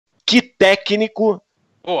que técnico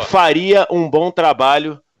faria um bom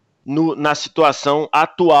trabalho na situação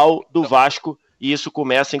atual do Vasco, e isso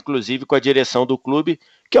começa, inclusive, com a direção do clube,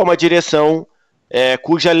 que é uma direção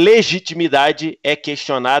cuja legitimidade é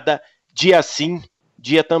questionada dia sim,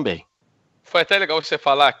 dia também. Foi até legal você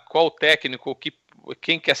falar qual técnico,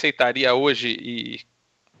 quem que aceitaria hoje e,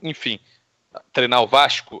 enfim, treinar o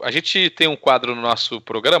Vasco. A gente tem um quadro no nosso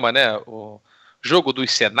programa, né? O jogo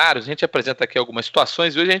dos cenários. A gente apresenta aqui algumas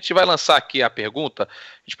situações e hoje a gente vai lançar aqui a pergunta. A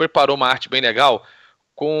gente preparou uma arte bem legal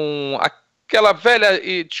com aquela velha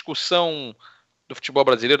discussão do futebol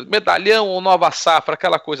brasileiro, medalhão ou nova safra,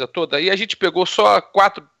 aquela coisa toda. E a gente pegou só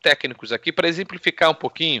 4 técnicos aqui para exemplificar um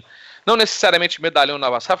pouquinho. Não necessariamente medalhão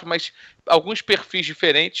nova safra, mas alguns perfis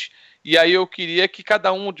diferentes. E aí eu queria que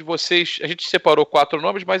cada um de vocês... A gente separou 4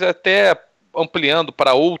 nomes, mas até ampliando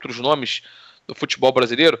para outros nomes do futebol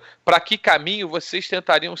brasileiro, para que caminho vocês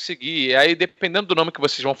tentariam seguir. E aí, dependendo do nome que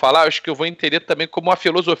vocês vão falar, eu acho que eu vou entender também como a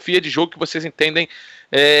filosofia de jogo que vocês entendem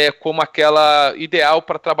como aquela ideal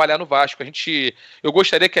para trabalhar no Vasco. Eu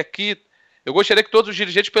gostaria que todos os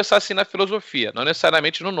dirigentes pensassem na filosofia, não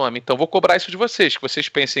necessariamente no nome. Então, vou cobrar isso de vocês, que vocês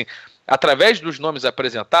pensem, através dos nomes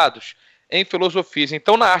apresentados, em filosofias.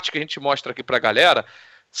 Então, na arte que a gente mostra aqui para a galera,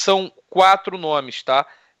 são 4 nomes, tá?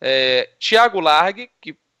 Thiago Largue,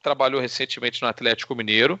 que trabalhou recentemente no Atlético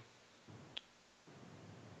Mineiro.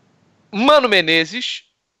 Mano Menezes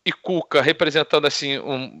e Cuca, representando assim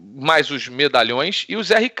mais os medalhões. E o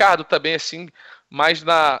Zé Ricardo também, assim, mais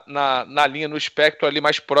na linha, no espectro ali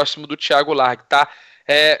mais próximo do Thiago Largue, tá?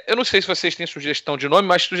 Eu não sei se vocês têm sugestão de nome,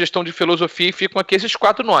 mas sugestão de filosofia, e ficam aqui esses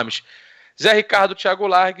 4 nomes. Zé Ricardo, Thiago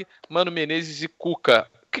Largue, Mano Menezes e Cuca.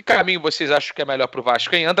 Que caminho vocês acham que é melhor pro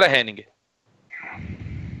Vasco, hein? André Henning.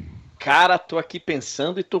 Cara, tô aqui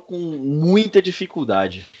pensando e tô com muita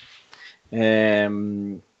dificuldade.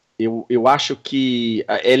 Eu acho que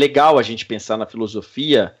é legal a gente pensar na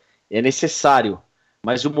filosofia, é necessário,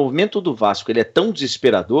 mas o movimento do Vasco ele é tão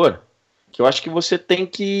desesperador que eu acho que você tem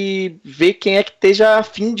que ver quem é que esteja a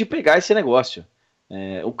fim de pegar esse negócio.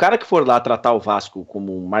 O cara que for lá tratar o Vasco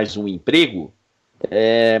como mais um emprego,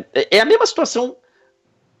 é a mesma situação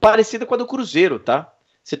parecida com a do Cruzeiro, tá?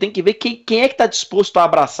 Você tem que ver quem é que está disposto a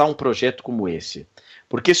abraçar um projeto como esse.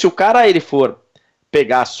 Porque se o cara ele for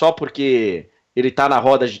pegar só porque ele está na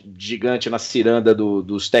roda gigante, na ciranda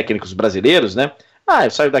dos técnicos brasileiros, né?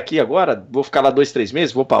 Eu saio daqui agora, vou ficar lá 2, 3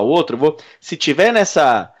 meses, vou para outro, Se tiver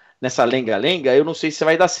nessa lenga-lenga, eu não sei se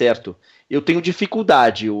vai dar certo. Eu tenho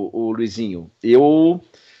dificuldade, o Luizinho.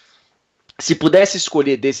 Se pudesse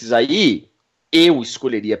escolher desses aí, eu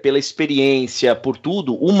escolheria pela experiência, por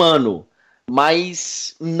tudo, o Mano.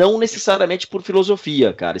 Mas não necessariamente por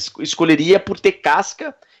filosofia, cara. Escolheria por ter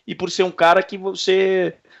casca e por ser um cara que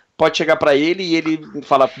você pode chegar para ele e ele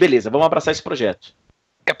falar, beleza, vamos abraçar esse projeto.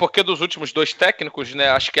 É porque dos últimos 2 técnicos, né,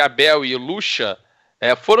 acho que Abel e Lucha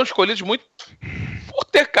foram escolhidos muito por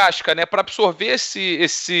ter casca, né, para absorver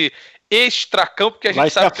esse extracampo que a gente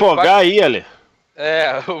sabe que vai se afogar aí, Ale.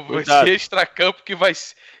 Esse extracampo que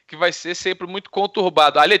vai ser sempre muito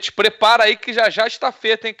conturbado. Ale, te prepara aí que já está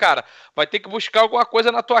feito, hein, cara? Vai ter que buscar alguma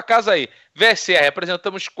coisa na tua casa aí. VSR,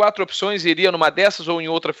 apresentamos 4 opções, iria numa dessas ou em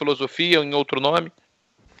outra filosofia, ou em outro nome?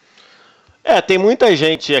 Tem muita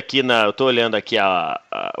gente aqui eu tô olhando aqui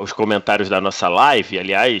os comentários da nossa live,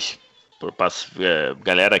 aliás,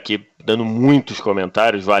 galera aqui dando muitos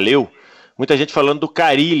comentários, valeu. Muita gente falando do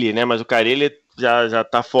Carille, né? Mas o Carille já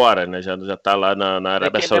tá fora, né? Já tá lá na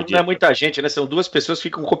Arábia Saudita. Não é muita gente, né? São 2 pessoas que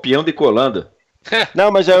ficam copiando e colando. Não,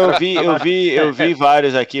 mas eu vi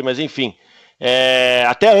vários aqui, mas enfim.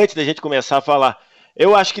 Até antes da gente começar a falar,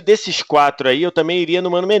 eu acho que desses 4 aí, eu também iria no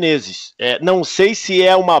Mano Menezes. Não sei se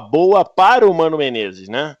é uma boa para o Mano Menezes,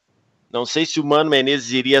 né? Não sei se o Mano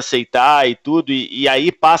Menezes iria aceitar e tudo, e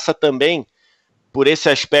aí passa também por esse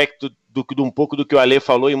aspecto de um pouco do que o Ale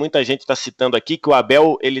falou, e muita gente está citando aqui, que o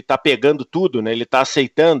Abel ele está pegando tudo, né? Ele está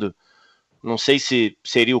aceitando. Não sei se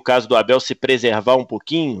seria o caso do Abel se preservar um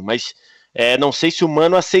pouquinho, mas não sei se o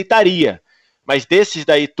Mano aceitaria. Mas desses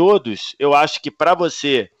daí todos, eu acho que para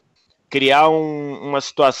você criar uma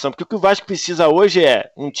situação, porque o que o Vasco precisa hoje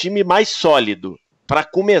é um time mais sólido. Para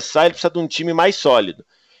começar, ele precisa de um time mais sólido.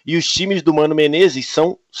 E os times do Mano Menezes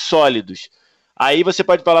são sólidos. Aí você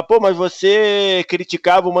pode falar, mas você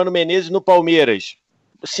criticava o Mano Menezes no Palmeiras.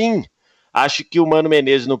 Sim, acho que o Mano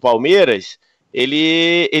Menezes no Palmeiras,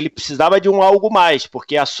 ele precisava de algo mais,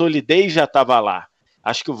 porque a solidez já estava lá.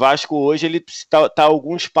 Acho que o Vasco hoje ele está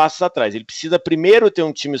alguns passos atrás. Ele precisa primeiro ter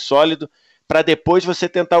um time sólido, para depois você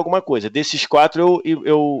tentar alguma coisa. Desses 4,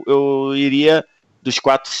 eu iria, dos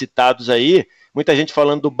 4 citados aí, muita gente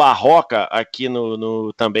falando do Barroca aqui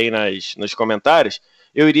também nos comentários.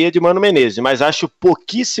 eu iria de Mano Menezes, mas acho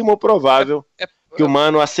pouquíssimo provável que o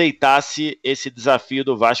Mano aceitasse esse desafio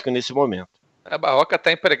do Vasco nesse momento. A Barroca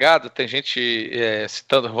está empregado, tem gente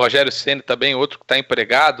citando Rogério Ceni também, outro que está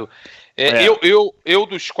empregado. Eu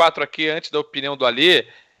dos 4 aqui, antes da opinião do Alê,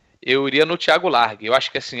 eu iria no Thiago Largue. Eu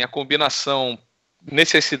acho que assim, a combinação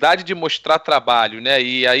necessidade de mostrar trabalho, né?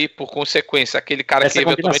 E aí, por consequência, aquele cara essa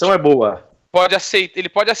combinação é boa. Ele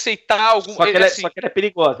pode aceitar algum. Só que ela é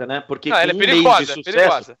perigosa, né? Porque ela é perigosa,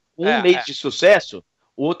 mês de sucesso,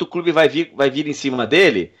 o outro clube vai vir em cima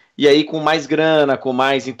dele, e aí com mais grana, com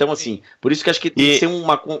mais. Então, assim, por isso que acho que tem que ser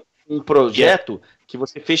um projeto que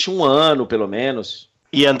você feche um ano, pelo menos.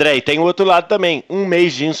 E, André, tem o outro lado também. Um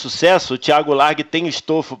mês de insucesso, o Thiago Largue tem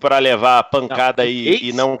estofo para levar a pancada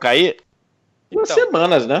e não cair? 2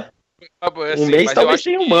 semanas, né? Assim, um mês talvez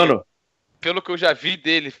tenha um Mano. Pelo que eu já vi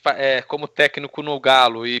dele como técnico no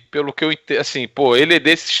Galo, e pelo que eu entendo, assim, ele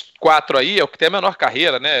desses 4 aí é o que tem a menor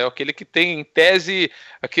carreira, né? É aquele que tem, em tese,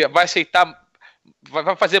 que vai aceitar,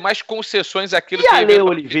 vai fazer mais concessões àquilo que... E a Lê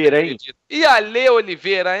Oliveira, hein? E a Lê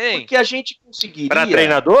Oliveira, hein? Porque a gente conseguiria... Para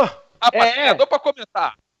treinador? Para treinador, para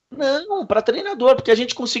comentar. Não, para treinador, porque a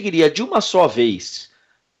gente conseguiria, de uma só vez,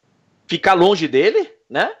 ficar longe dele,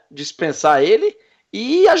 né? Dispensar ele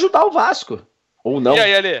e ajudar o Vasco. Ou não. E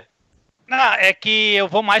aí, Alê? Não, é que eu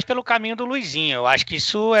vou mais pelo caminho do Luizinho. Eu acho que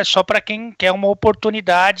isso é só para quem quer uma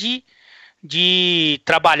oportunidade de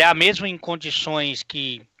trabalhar mesmo em condições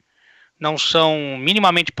que não são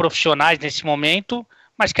minimamente profissionais nesse momento,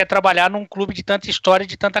 mas quer trabalhar num clube de tanta história e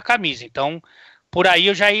de tanta camisa. Então, por aí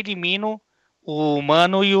eu já elimino o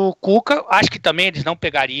Mano e o Cuca. Acho que também eles não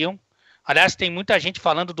pegariam. Aliás, tem muita gente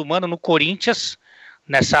falando do Mano no Corinthians,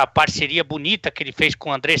 nessa parceria bonita que ele fez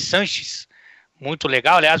com o André Sanches. Muito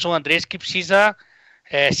legal. Aliás, o Andrés que precisa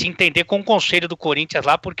se entender com o conselho do Corinthians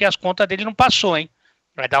lá, porque as contas dele não passou, hein?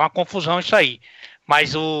 Vai dar uma confusão isso aí.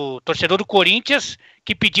 Mas o torcedor do Corinthians,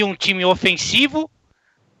 que pediu um time ofensivo,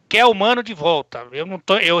 quer o Mano de volta.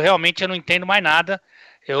 Eu realmente não entendo mais nada.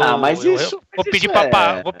 Vou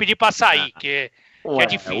pedir para sair, que é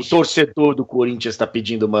difícil. O torcedor do Corinthians está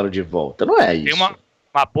pedindo o Mano de volta. Não é isso. Tem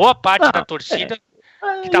uma boa parte da torcida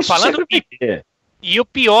que está falando. E o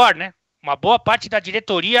pior, né? Uma boa parte da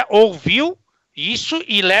diretoria ouviu isso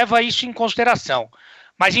e leva isso em consideração.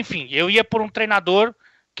 Mas, enfim, eu ia por um treinador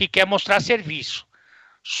que quer mostrar serviço.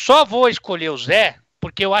 Só vou escolher o Zé,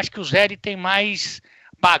 porque eu acho que o Zé ele tem mais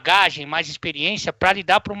bagagem, mais experiência para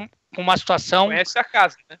lidar com uma situação... Conhece a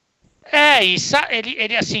casa, né? Isso,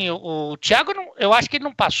 ele assim, o Thiago, eu acho que ele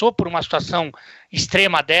não passou por uma situação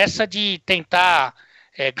extrema dessa de tentar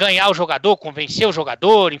ganhar o jogador, convencer o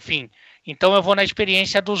jogador, enfim... Então eu vou na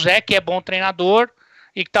experiência do Zé, que é bom treinador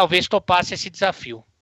e que talvez topasse esse desafio.